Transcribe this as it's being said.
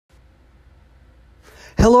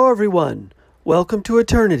Hello, everyone. Welcome to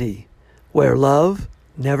Eternity, where love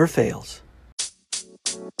never fails.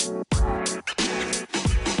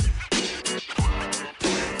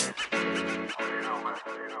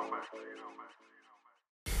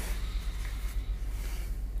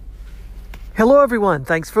 Hello, everyone.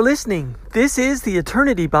 Thanks for listening. This is the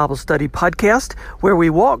Eternity Bible Study Podcast, where we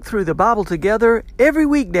walk through the Bible together every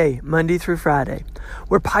weekday, Monday through Friday.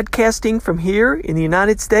 We're podcasting from here in the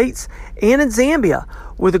United States and in Zambia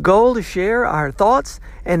with a goal to share our thoughts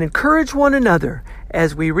and encourage one another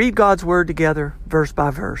as we read God's Word together, verse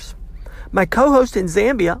by verse. My co-host in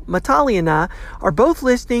Zambia, Matali, and I are both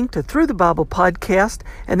listening to Through the Bible podcast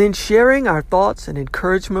and then sharing our thoughts and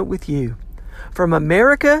encouragement with you. From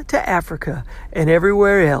America to Africa and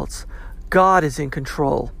everywhere else, God is in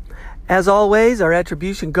control. As always, our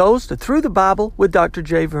attribution goes to Through the Bible with Dr.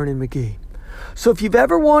 J. Vernon McGee. So if you've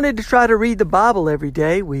ever wanted to try to read the Bible every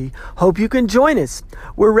day, we hope you can join us.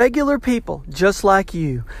 We're regular people, just like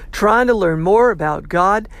you, trying to learn more about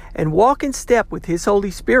God and walk in step with His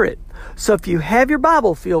Holy Spirit. So if you have your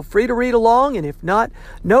Bible, feel free to read along, and if not,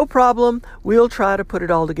 no problem. We'll try to put it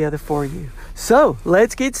all together for you. So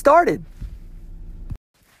let's get started.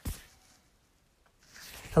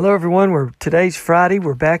 Hello, everyone. Today's Friday.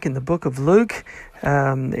 We're back in the book of Luke,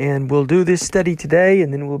 and we'll do this study today,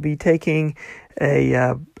 and then we'll be taking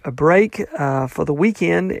a break for the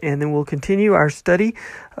weekend, and then we'll continue our study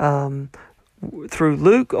through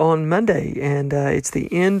Luke on Monday. And it's the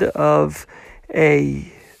end of a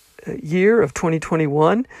year of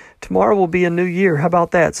 2021. Tomorrow will be a new year. How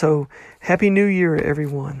about that? So, Happy New Year,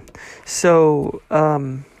 everyone. So,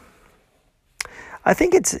 I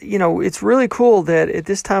think it's really cool that at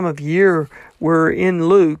this time of year we're in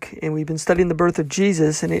Luke and we've been studying the birth of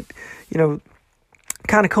Jesus, and it,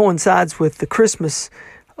 kind of coincides with the Christmas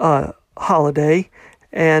holiday,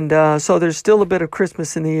 and so there's still a bit of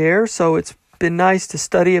Christmas in the air. So it's been nice to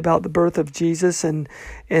study about the birth of Jesus and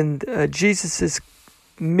Jesus's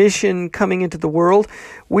mission coming into the world.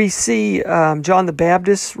 We see John the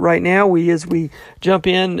Baptist right now. As we jump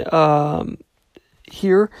in.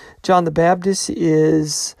 Here, John the Baptist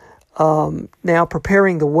is now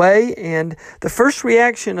preparing the way, and the first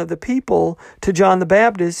reaction of the people to John the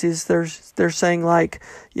Baptist is they're saying, like,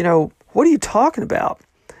 what are you talking about?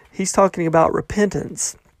 He's talking about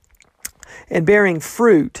repentance and bearing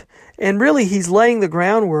fruit, and really he's laying the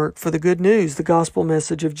groundwork for the good news, the gospel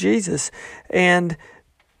message of Jesus. And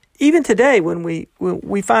even today, when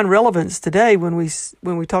we find relevance today, when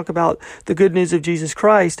we talk about the good news of Jesus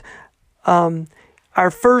Christ, our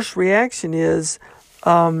first reaction is,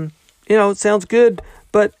 it sounds good,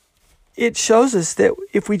 but it shows us that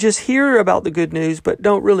if we just hear about the good news but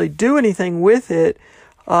don't really do anything with it,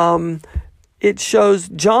 it shows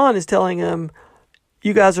John is telling them,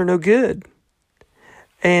 you guys are no good.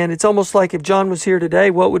 And it's almost like if John was here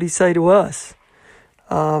today, what would he say to us?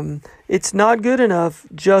 It's not good enough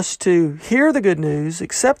just to hear the good news,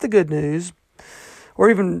 accept the good news, or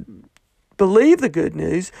even believe the good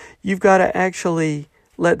news. You've got to actually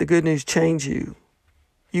let the good news change you.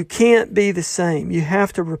 You can't be the same. You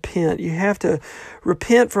have to repent. You have to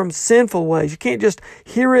repent from sinful ways. You can't just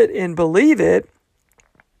hear it and believe it.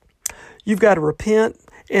 You've got to repent,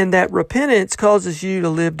 and that repentance causes you to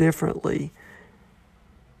live differently.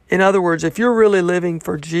 In other words, if you're really living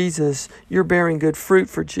for Jesus, you're bearing good fruit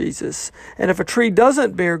for Jesus. And if a tree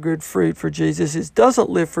doesn't bear good fruit for Jesus, it doesn't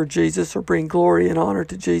live for Jesus or bring glory and honor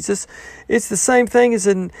to Jesus, it's the same thing as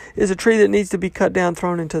a tree that needs to be cut down,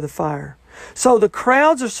 thrown into the fire. So the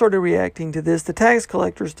crowds are sort of reacting to this. The tax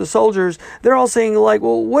collectors, the soldiers, they're all saying, like,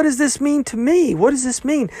 well, what does this mean to me? What does this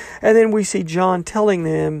mean? And then we see John telling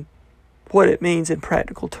them what it means in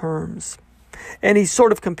practical terms. And he's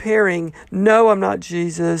sort of comparing, no, I'm not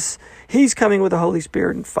Jesus. He's coming with the Holy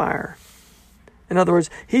Spirit and fire. In other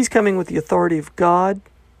words, he's coming with the authority of God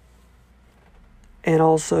and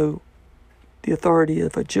also the authority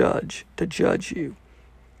of a judge to judge you.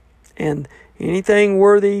 And anything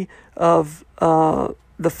worthy of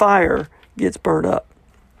the fire gets burned up.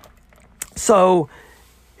 So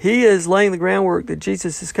he is laying the groundwork that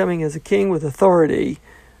Jesus is coming as a king with authority.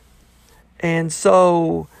 And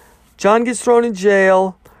so John gets thrown in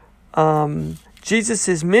jail.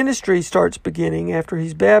 Jesus' ministry starts beginning after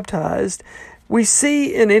he's baptized. We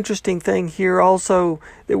see an interesting thing here also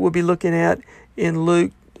that we'll be looking at in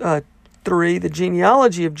Luke 3, the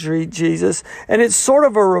genealogy of Jesus. And it's sort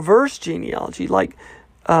of a reverse genealogy. Like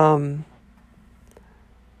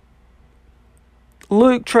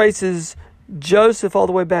Luke traces Joseph all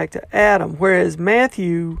the way back to Adam, whereas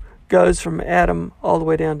Matthew goes from Adam all the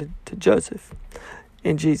way down to Joseph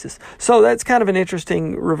in Jesus. So that's kind of an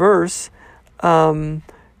interesting reverse. and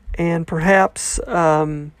perhaps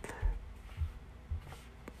or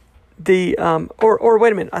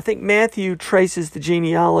wait a minute. I think Matthew traces the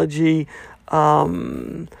genealogy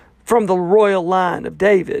from the royal line of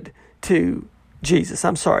David to Jesus.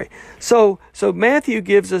 I'm sorry. So Matthew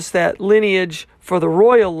gives us that lineage for the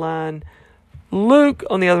royal line. Luke,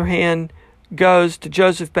 on the other hand, goes to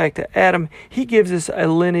Joseph back to Adam. He gives us a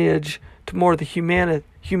lineage to more the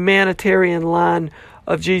humanitarian line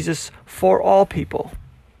of Jesus for all people.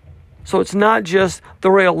 So it's not just the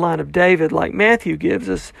royal line of David like Matthew gives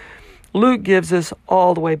us. Luke gives us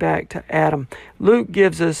all the way back to Adam. Luke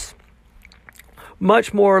gives us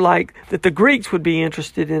much more like that the Greeks would be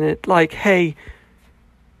interested in it, like, hey,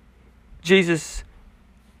 Jesus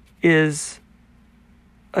is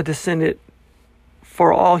a descendant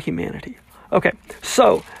for all humanity. Okay,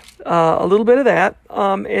 so a little bit of that.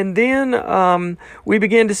 And then we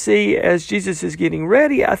begin to see, as Jesus is getting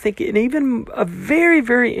ready, I think an even a very,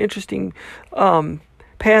 very interesting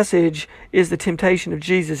passage is the temptation of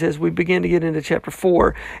Jesus as we begin to get into chapter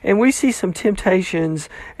 4. And we see some temptations,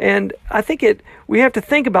 and I think we have to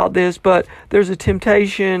think about this, but there's a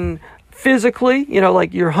temptation physically,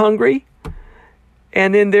 like you're hungry.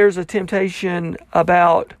 And then there's a temptation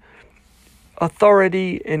about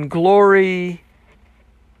authority and glory.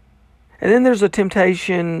 And then there's a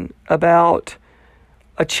temptation about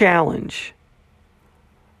a challenge.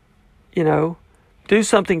 Do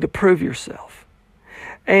something to prove yourself.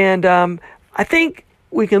 And I think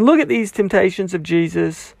we can look at these temptations of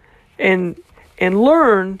Jesus and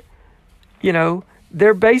learn,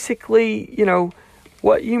 they're basically,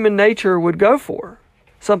 what human nature would go for.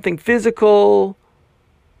 Something physical,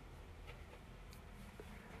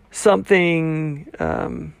 something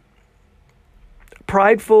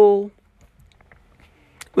prideful,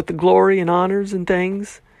 with the glory and honors and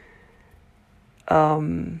things,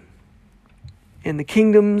 and the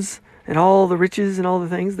kingdoms and all the riches and all the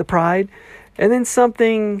things, the pride, and then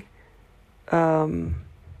something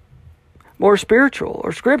more spiritual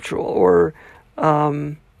or scriptural, or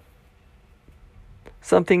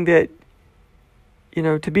something that,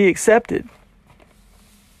 to be accepted,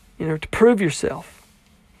 to prove yourself.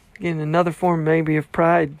 Again, another form maybe of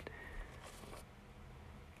pride.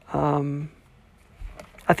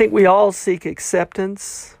 I think we all seek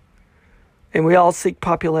acceptance, and we all seek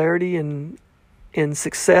popularity and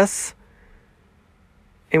success,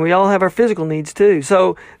 and we all have our physical needs too.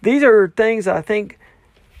 So these are things I think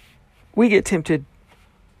we get tempted,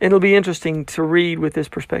 and it'll be interesting to read with this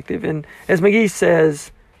perspective. And as McGee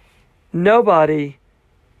says, nobody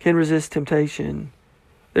can resist temptation.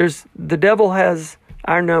 The devil has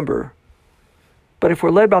our number, but if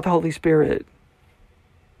we're led by the Holy Spirit,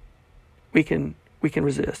 we can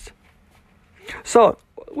resist. So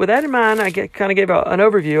with that in mind, I kind of gave an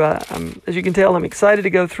overview. As you can tell, I'm excited to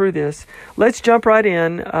go through this. Let's jump right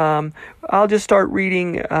in. I'll just start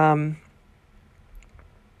reading.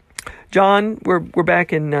 John, we're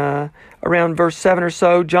back in around verse 7 or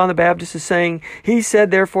so. John the Baptist is saying, he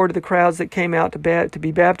said therefore to the crowds that came out to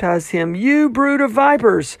be baptized him, you brood of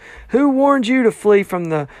vipers, who warned you to flee from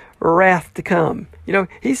the wrath to come?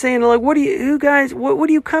 He's saying, like, what are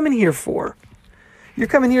you coming here for? You're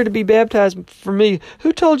coming here to be baptized for me.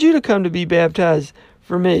 Who told you to come to be baptized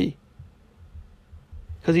for me?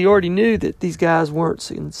 Because he already knew that these guys weren't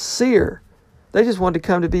sincere. They just wanted to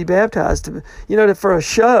come to be baptized, for a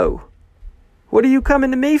show. What are you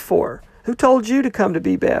coming to me for? Who told you to come to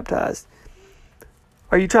be baptized?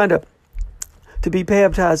 Are you trying to be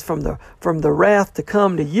baptized from the wrath to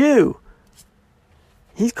come to you?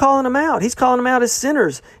 He's calling them out. He's calling them out as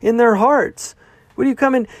sinners in their hearts. What are you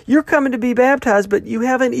coming? You're coming to be baptized, but you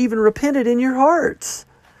haven't even repented in your hearts.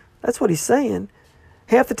 That's what he's saying.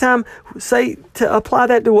 Half the time, to apply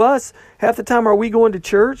that to us, half the time are we going to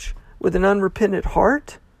church with an unrepentant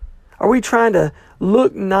heart? Are we trying to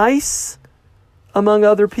look nice among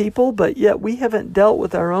other people, but yet we haven't dealt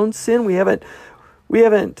with our own sin? We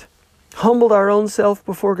haven't humbled our own self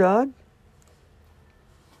before God?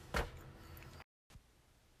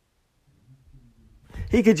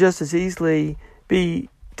 He could just as easily be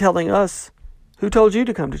telling us, who told you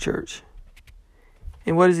to come to church?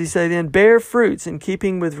 And what does he say then? Bear fruits in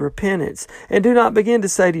keeping with repentance, and do not begin to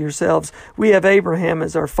say to yourselves, we have Abraham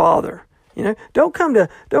as our father. Don't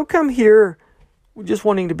come here just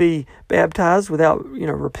wanting to be baptized without,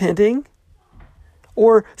 repenting,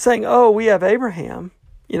 or saying, oh, we have Abraham,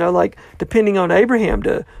 like depending on Abraham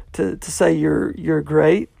to say you're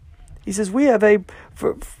great. He says,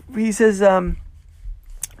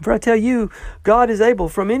 for I tell you, God is able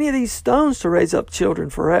from any of these stones to raise up children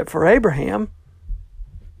for Abraham.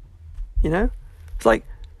 It's like,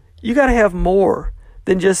 You got to have more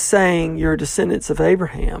than just saying you're descendants of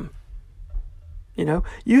Abraham.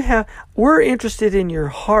 We're interested in your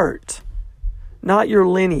heart, not your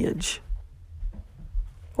lineage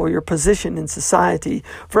or your position in society.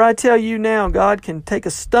 For I tell you now, God can take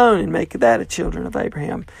a stone and make that a children of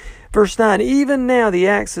Abraham. Verse 9, even now the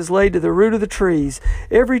axe is laid to the root of the trees.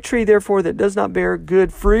 Every tree, therefore, that does not bear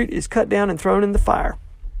good fruit is cut down and thrown in the fire.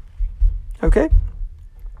 Okay?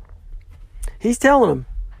 He's telling them,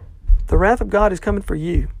 the wrath of God is coming for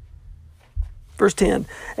you. Verse 10,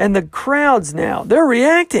 and the crowds now, they're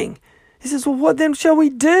reacting. He says, well, what then shall we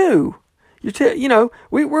do?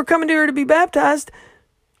 We're coming here to be baptized.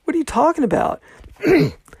 What are you talking about?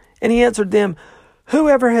 And he answered them,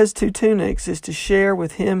 whoever has 2 tunics is to share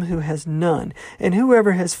with him who has none, and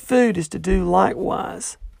whoever has food is to do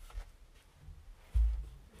likewise.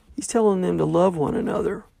 He's telling them to love one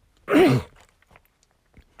another.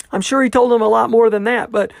 I'm sure he told them a lot more than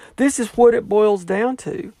that, but this is what it boils down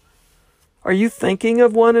to. Are you thinking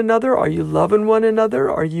of one another? Are you loving one another?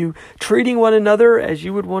 Are you treating one another as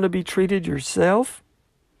you would want to be treated yourself?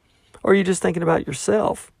 Or are you just thinking about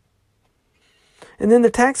yourself? And then the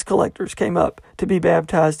tax collectors came up to be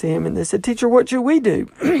baptized to him, and they said, Teacher, what should we do?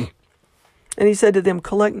 And he said to them,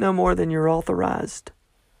 collect no more than you're authorized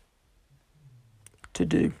to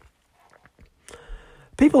do.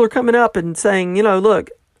 People are coming up and saying, look,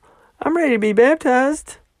 I'm ready to be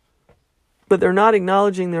baptized. But they're not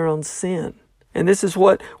acknowledging their own sin. And this is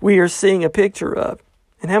what we are seeing a picture of.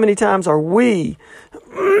 And how many times are we,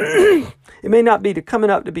 it may not be to coming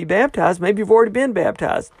up to be baptized, maybe you've already been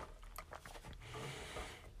baptized.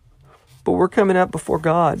 But we're coming up before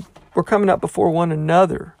God. We're coming up before one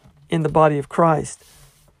another in the body of Christ.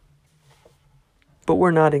 But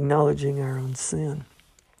we're not acknowledging our own sin.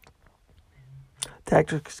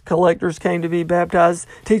 Tax collectors came to be baptized.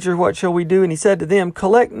 Teacher, what shall we do? And he said to them,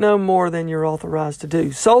 collect no more than you're authorized to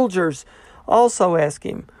do. Soldiers also asked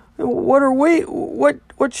him,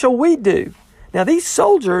 what shall we do? Now these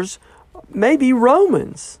soldiers may be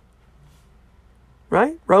Romans.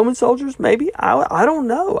 Right? Roman soldiers, maybe. I don't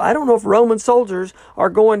know. I don't know if Roman soldiers are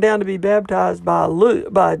going down to be baptized by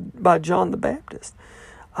John the Baptist.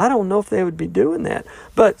 I don't know if they would be doing that.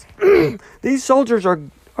 But these soldiers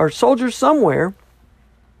are soldiers somewhere.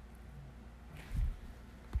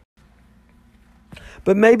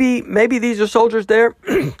 But maybe these are soldiers there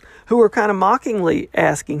who are kind of mockingly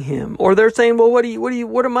asking him, or they're saying, "Well,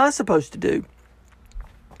 what am I supposed to do?"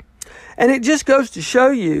 And it just goes to show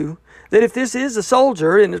you that if this is a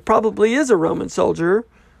soldier, and it probably is a Roman soldier,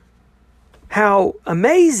 how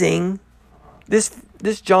amazing this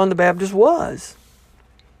John the Baptist was.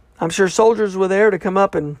 I'm sure soldiers were there to come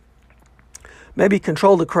up and maybe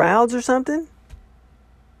control the crowds or something.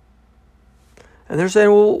 And they're saying,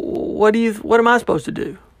 well, what am I supposed to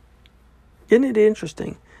do? Isn't it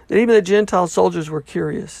interesting that even the Gentile soldiers were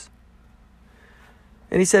curious?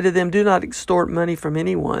 And he said to them, do not extort money from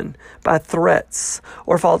anyone by threats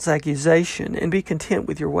or false accusation, and be content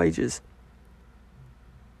with your wages.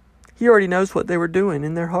 He already knows what they were doing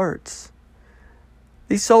in their hearts.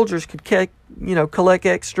 These soldiers could collect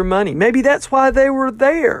extra money. Maybe that's why they were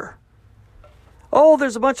there. Oh,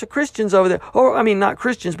 there's a bunch of Christians over there. Or, I mean, not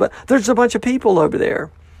Christians, but there's a bunch of people over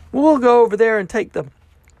there. We'll go over there and take the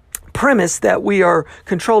premise that we are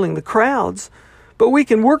controlling the crowds, but we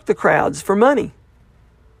can work the crowds for money.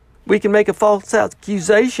 We can make a false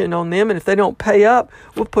accusation on them, and if they don't pay up,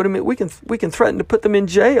 we'll put them in, we can threaten to put them in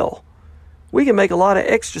jail. We can make a lot of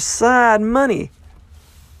extra side money.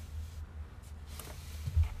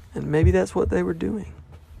 And maybe that's what they were doing.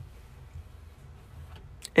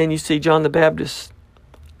 And you see John the Baptist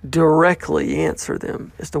directly answer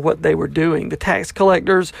them as to what they were doing. The tax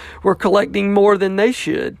collectors were collecting more than they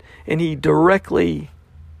should, and he directly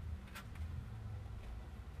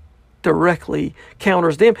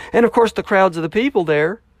counters them. And of course the crowds of the people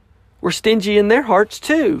there were stingy in their hearts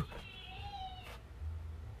too.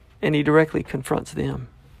 And he directly confronts them.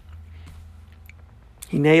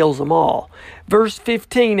 He nails them all. Verse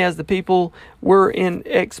 15, as the people were in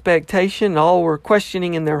expectation, all were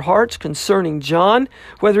questioning in their hearts concerning John,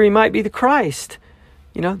 whether he might be the Christ.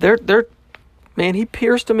 He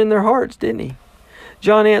pierced them in their hearts, didn't he?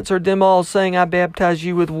 John answered them all, saying, I baptize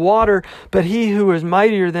you with water, but he who is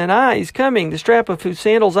mightier than I is coming, the strap of whose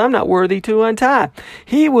sandals I'm not worthy to untie.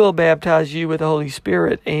 He will baptize you with the Holy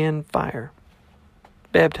Spirit and fire.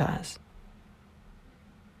 Baptize.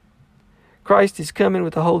 Christ is coming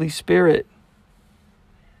with the Holy Spirit.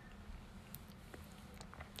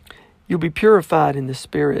 You'll be purified in the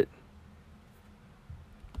Spirit,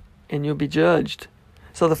 and you'll be judged.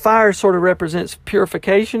 So the fire sort of represents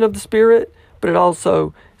purification of the Spirit, but it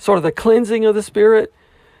also sort of the cleansing of the Spirit,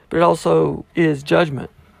 but it also is judgment.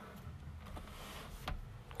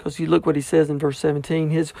 Because you look what he says in verse 17.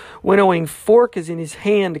 His winnowing fork is in his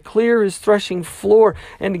hand to clear his threshing floor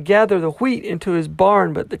and to gather the wheat into his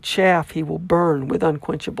barn, but the chaff he will burn with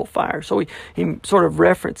unquenchable fire. So he sort of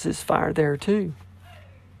references fire there too.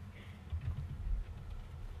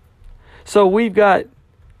 So we've got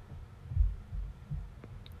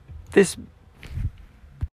this.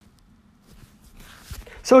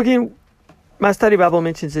 So again, my study Bible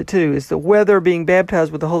mentions it too, is the whether being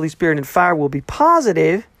baptized with the Holy Spirit and fire will be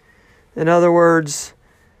positive. In other words,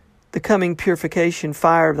 the coming purification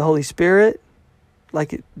fire of the Holy Spirit,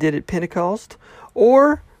 like it did at Pentecost,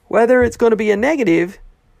 or whether it's going to be a negative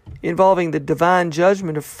involving the divine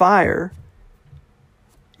judgment of fire.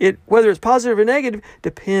 Whether it's positive or negative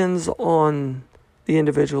depends on the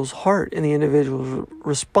individual's heart and the individual's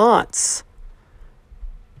response,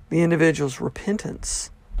 the individual's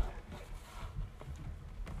repentance.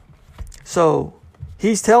 So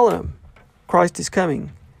he's telling them, Christ is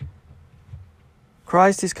coming.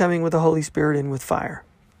 Christ is coming with the Holy Spirit and with fire.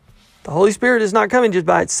 The Holy Spirit is not coming just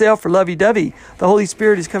by itself for lovey-dovey. The Holy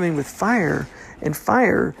Spirit is coming with fire, and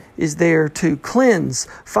fire is there to cleanse.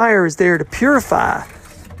 Fire is there to purify,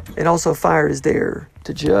 and also fire is there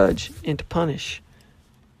to judge and to punish.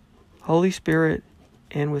 Holy Spirit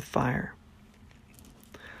and with fire.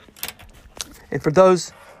 And for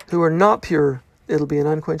those who are not pure, it'll be an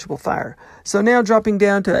unquenchable fire. So now dropping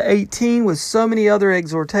down to 18, with so many other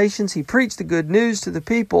exhortations, he preached the good news to the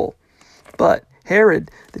people. But Herod,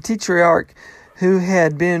 the tetrarch, who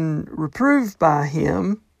had been reproved by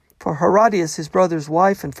him for Herodias, his brother's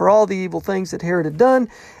wife, and for all the evil things that Herod had done,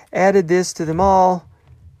 added this to them all,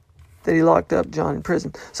 that he locked up John in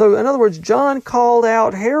prison. So in other words, John called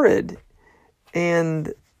out Herod,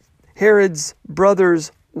 and Herod's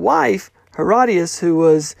brother's wife, Herodias, who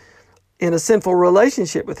was in a sinful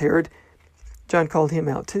relationship with Herod, John called him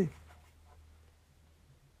out too.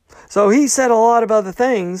 So he said a lot of other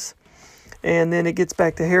things, and then it gets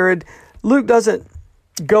back to Herod. Luke doesn't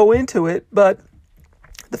go into it, but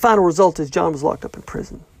the final result is John was locked up in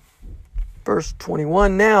prison. Verse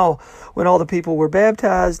 21, now when all the people were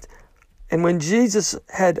baptized, and when Jesus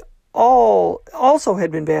also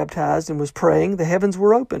had been baptized and was praying, the heavens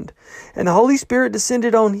were opened, and the Holy Spirit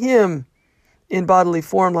descended on him in bodily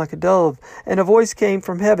form like a dove, and a voice came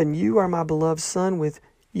from heaven, you are my beloved Son, with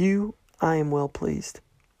you I am well pleased.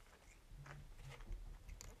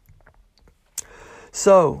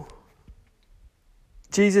 So,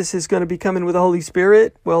 Jesus is going to be coming with the Holy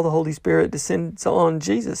Spirit. Well, the Holy Spirit descends on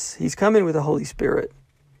Jesus. He's coming with the Holy Spirit.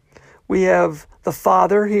 We have the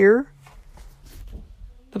Father here,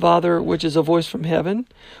 the Father, which is a voice from heaven.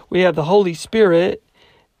 We have the Holy Spirit,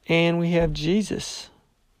 and we have Jesus.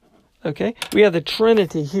 Okay, we have the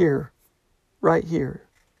Trinity here, right here.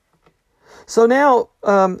 So now,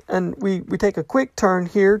 and we take a quick turn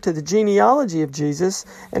here to the genealogy of Jesus.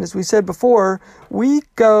 And as we said before, we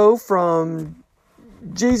go from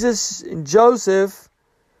Jesus and Joseph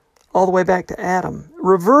all the way back to Adam.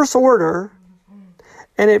 Reverse order.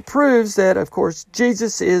 And it proves that, of course,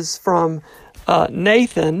 Jesus is from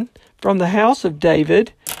Nathan, from the house of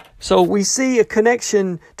David. So we see a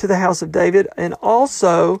connection to the house of David, and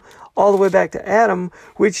also all the way back to Adam,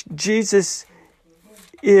 which Jesus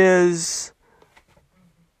is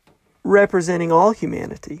representing all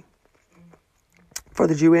humanity, for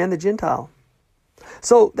the Jew and the Gentile.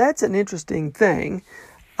 So that's an interesting thing.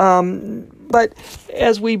 But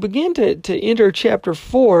as we begin to enter chapter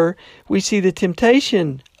 4, we see the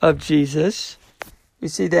temptation of Jesus. We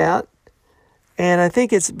see that. And I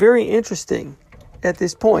think it's very interesting at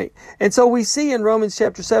this point. And so we see in Romans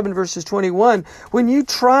chapter 7, verses 21, when you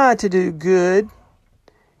try to do good,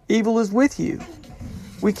 evil is with you.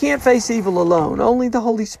 We can't face evil alone. Only the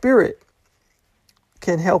Holy Spirit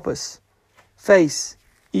can help us face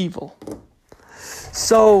evil.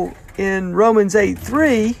 So in Romans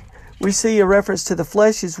 8:3, we see a reference to the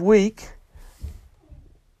flesh is weak.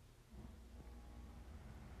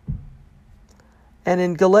 And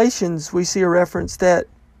in Galatians, we see a reference that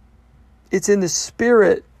it's in the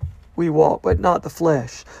Spirit we walk, but not the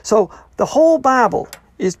flesh. So the whole Bible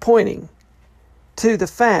is pointing to the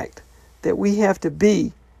fact that we have to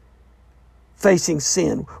be facing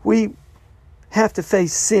sin. We have to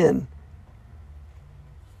face sin,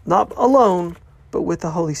 not alone, but with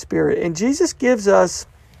the Holy Spirit. And Jesus gives us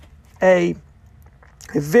a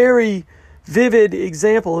very vivid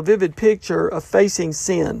example, a vivid picture of facing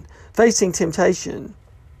sin, facing temptation,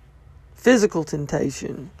 physical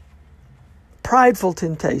temptation, prideful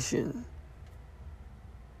temptation.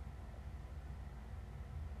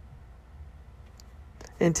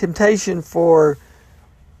 and temptation for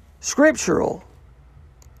scriptural.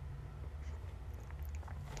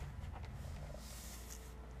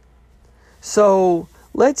 So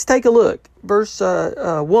let's take a look. Verse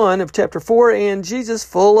 1 of chapter 4, and Jesus,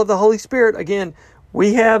 full of the Holy Spirit. Again,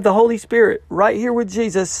 we have the Holy Spirit right here with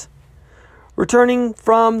Jesus, returning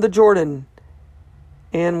from the Jordan,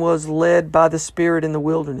 and was led by the Spirit in the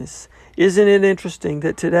wilderness. Isn't it interesting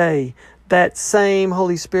that today that same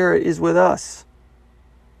Holy Spirit is with us?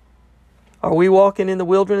 Are we walking in the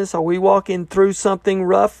wilderness? Are we walking through something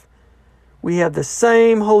rough? We have the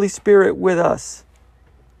same Holy Spirit with us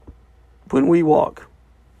when we walk.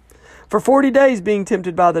 For 40 days being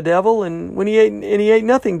tempted by the devil, and he ate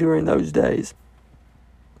nothing during those days.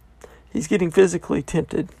 He's getting physically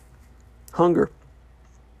tempted. Hunger,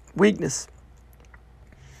 weakness.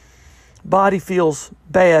 Body feels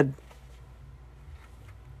bad.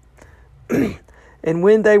 And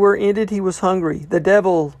when they were ended, he was hungry. The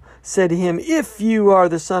devil said to him, "If you are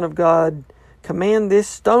the Son of God, command this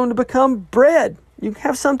stone to become bread." You can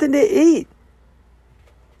have something to eat.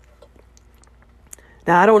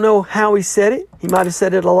 Now, I don't know how he said it. He might have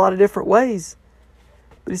said it a lot of different ways.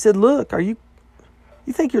 But he said, look, you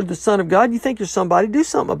think you're the Son of God? You think you're somebody? Do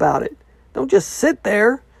something about it. Don't just sit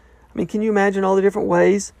there. I mean, can you imagine all the different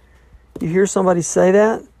ways you hear somebody say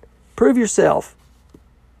that? Prove yourself.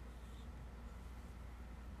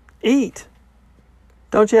 Eat.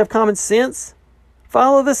 Don't you have common sense?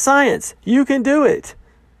 Follow the science. You can do it.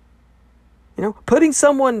 Putting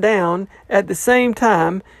someone down at the same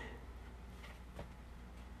time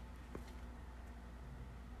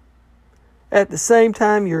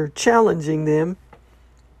you're challenging them.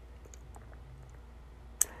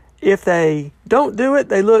 If they don't do it,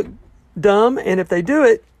 they look dumb. And if they do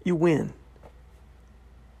it, you win.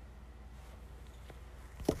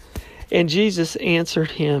 And Jesus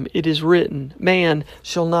answered him, "It is written, man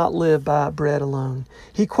shall not live by bread alone."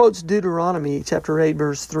 He quotes Deuteronomy chapter 8,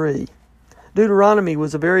 verse 3. Deuteronomy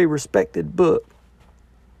was a very respected book.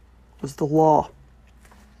 It was the law.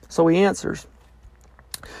 So he answers.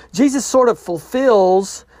 Jesus sort of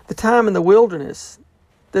fulfills the time in the wilderness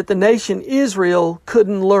that the nation Israel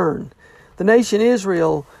couldn't learn. The nation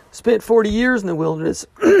Israel spent 40 years in the wilderness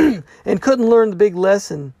and couldn't learn the big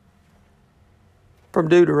lesson from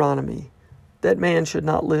Deuteronomy, that man should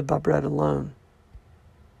not live by bread alone.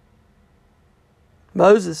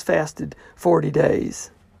 Moses fasted 40 days.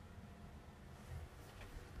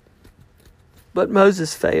 But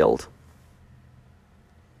Moses failed.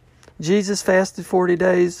 Jesus fasted 40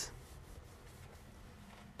 days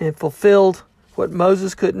and fulfilled what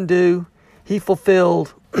Moses couldn't do. He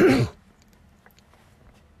fulfilled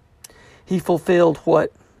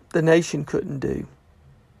what the nation couldn't do.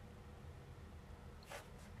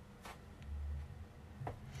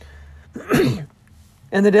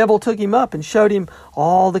 And the devil took him up and showed him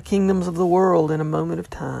all the kingdoms of the world in a moment of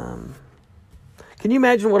time. Can you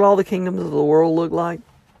imagine what all the kingdoms of the world look like?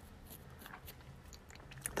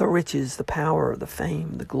 The riches, the power, the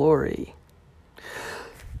fame, the glory.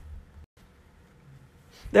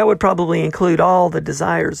 That would probably include all the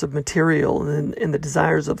desires of material and the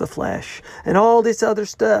desires of the flesh and all this other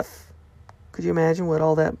stuff. Could you imagine what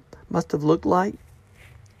all that must have looked like?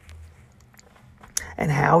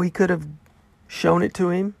 And how he could have shown it to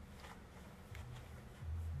him?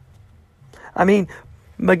 I mean,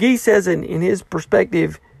 McGee says in his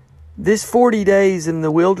perspective, this 40 days in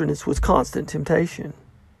the wilderness was constant temptation.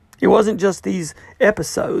 It wasn't just these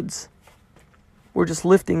episodes. We're just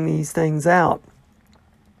lifting these things out.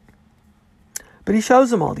 But he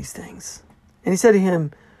shows him all these things. And he said to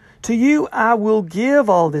him, "To you I will give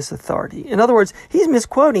all this authority." In other words, he's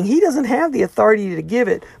misquoting. He doesn't have the authority to give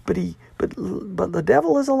it, but the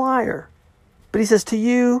devil is a liar. But he says, "To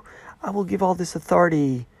you I will give all this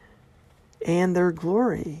authority and their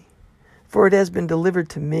glory, for it has been delivered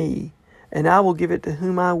to me, and I will give it to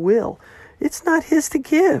whom I will." It's not his to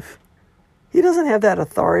give. He doesn't have that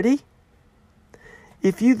authority.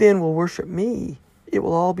 "If you then will worship me, it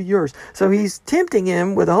will all be yours." So he's tempting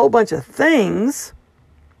him with a whole bunch of things.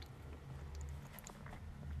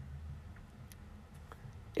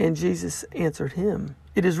 And Jesus answered him,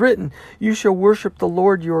 "It is written, you shall worship the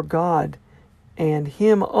Lord your God, and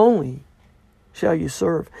him only shall you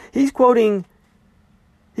serve." He's quoting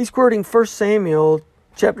 1 Samuel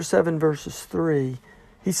chapter 7, verses 3.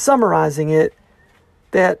 He's summarizing it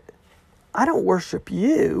that I don't worship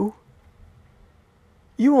you.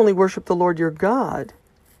 You only worship the Lord your God,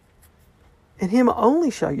 and him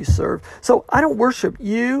only shall you serve. So I don't worship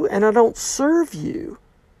you, and I don't serve you.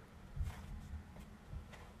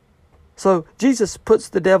 So Jesus puts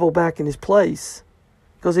the devil back in his place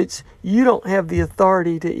Because you don't have the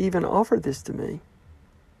authority to even offer this to me.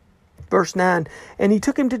 Verse 9, and he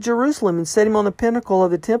took him to Jerusalem and set him on the pinnacle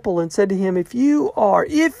of the temple and said to him, if you are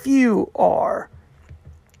the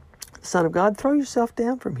Son of God, throw yourself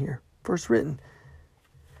down from here. Verse written,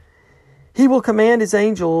 he will command his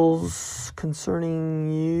angels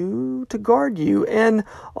concerning you to guard you, and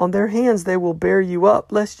on their hands they will bear you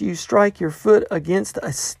up, lest you strike your foot against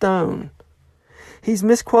a stone. He's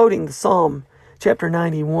misquoting the Psalm chapter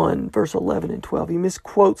 91, verse 11 and 12. He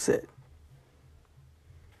misquotes it.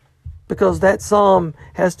 Because that psalm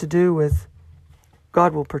has to do with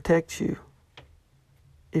God will protect you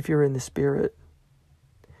if you're in the Spirit.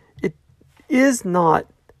 It is not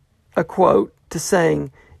a quote to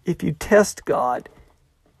saying, if you test God,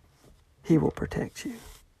 He will protect you.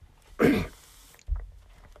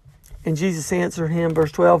 And Jesus answered him,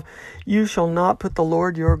 verse 12, you shall not put the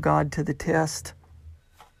Lord your God to the test.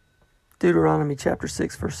 Deuteronomy chapter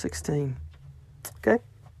 6, verse 16. Okay?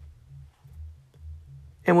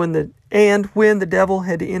 And when the devil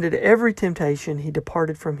had ended every temptation, he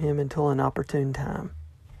departed from him until an opportune time.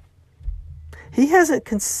 He hasn't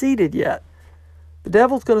conceded yet. The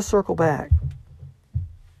devil's going to circle back.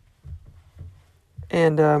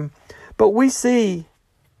 And but we see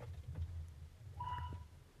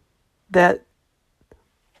that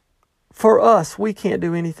for us, we can't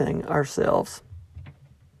do anything ourselves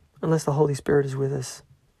unless the Holy Spirit is with us.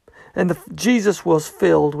 And Jesus was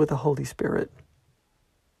filled with the Holy Spirit.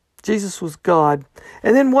 Jesus was God.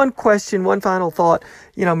 And then one final thought,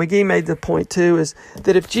 McGee made the point too, is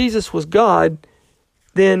that if Jesus was God,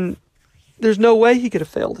 then there's no way he could have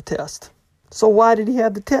failed the test. So why did he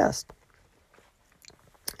have the test?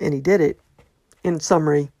 And he did it, in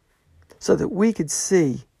summary, so that we could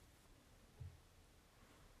see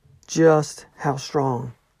just how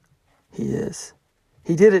strong he is.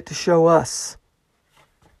 He did it to show us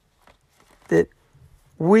that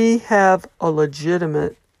we have a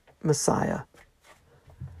legitimate Messiah.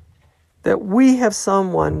 That we have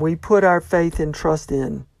someone we put our faith and trust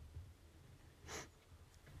in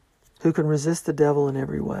who can resist the devil in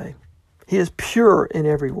every way. He is pure in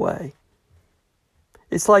every way.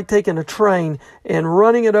 It's like taking a train and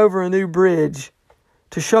running it over a new bridge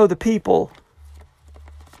to show the people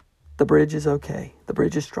the bridge is okay. The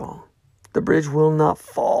bridge is strong. The bridge will not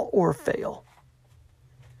fall or fail.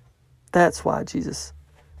 That's why Jesus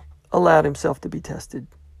allowed himself to be tested.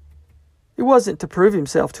 It wasn't to prove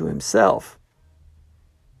himself to himself.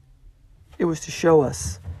 It was to show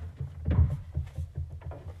us.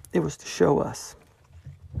 It was to show us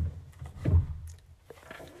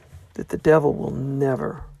that the devil will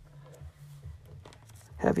never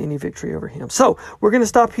have any victory over him. So, we're going to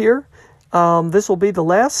stop here. This will be the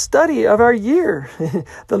last study of our year.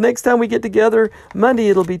 The next time we get together, Monday,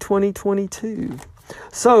 it'll be 2022.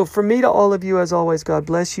 So, from me to all of you, as always, God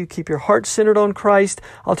bless you. Keep your heart centered on Christ.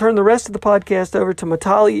 I'll turn the rest of the podcast over to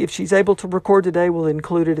Matali. If she's able to record today, we'll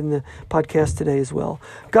include it in the podcast today as well.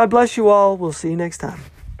 God bless you all. We'll see you next time.